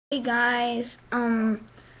Hey guys, there's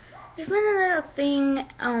been a little thing,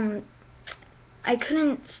 I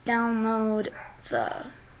couldn't download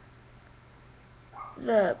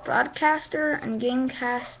the broadcaster and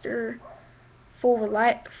gamecaster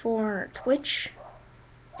for Twitch,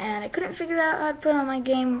 and I couldn't figure out how to put on my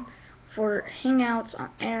game for Hangouts on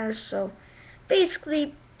air, so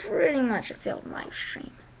basically, pretty much a failed live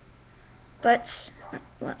stream. But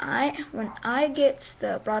when I get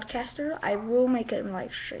the broadcaster, I will make it a live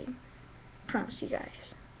stream. Promise you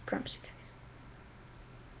guys. Promise you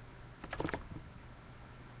guys.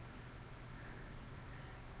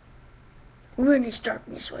 Witness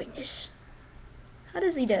darkness, whiteness. How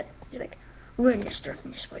does he do it? He's like, witness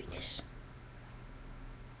darkness, whiteness.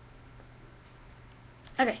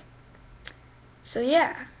 Okay. So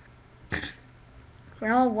yeah.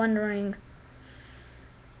 We're all wondering,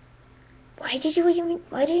 why didn't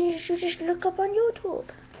you just look up on YouTube?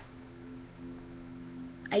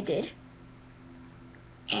 I did.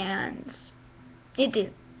 And it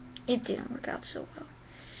didn't work out so well.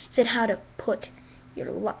 It said how to put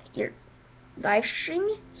your live stream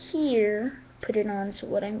here, put it on to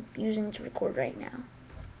what I'm using to record right now,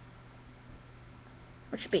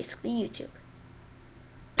 which is basically YouTube.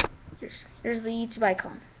 Here's the YouTube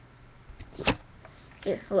icon.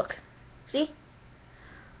 Here, look. See?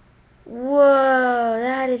 Whoa,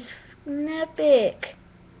 that is epic.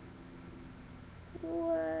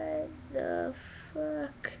 What the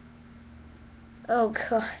fuck? Oh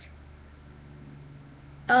god.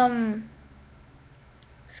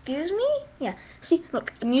 Excuse me? Yeah. See,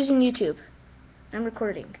 look, I'm using YouTube. I'm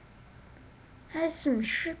recording. That's some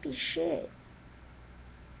trippy shit.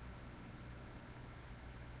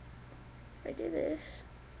 If I do this.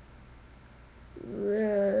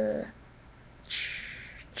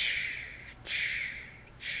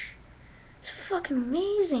 It's fucking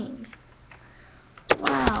amazing.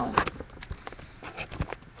 Wow.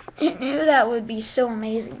 I knew that would be so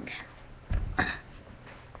amazing.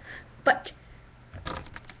 But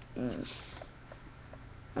I'm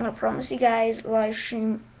gonna promise you guys live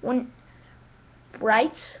stream when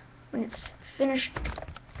it's finished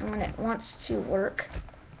and when it wants to work,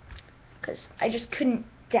 because I just couldn't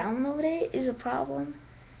download it is a problem,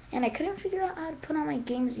 and I couldn't figure out how to put on my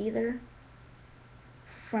games either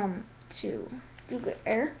to Google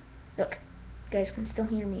Air. Look, you guys can still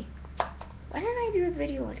hear me. Why didn't I do a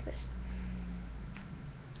video like this?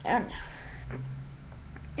 I don't know.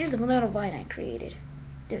 Here's the little vine I created.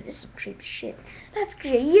 Dude, this is some creepy shit. That's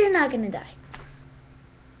great. You're not gonna die.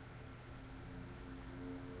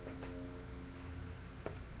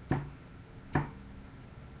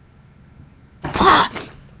 Ah!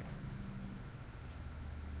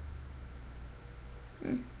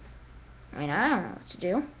 I mean, I don't know what to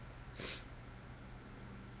do.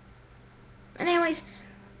 Anyways,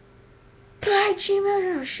 bye,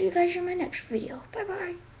 Gmail, and I'll see you guys in my next video.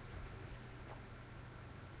 Bye-bye.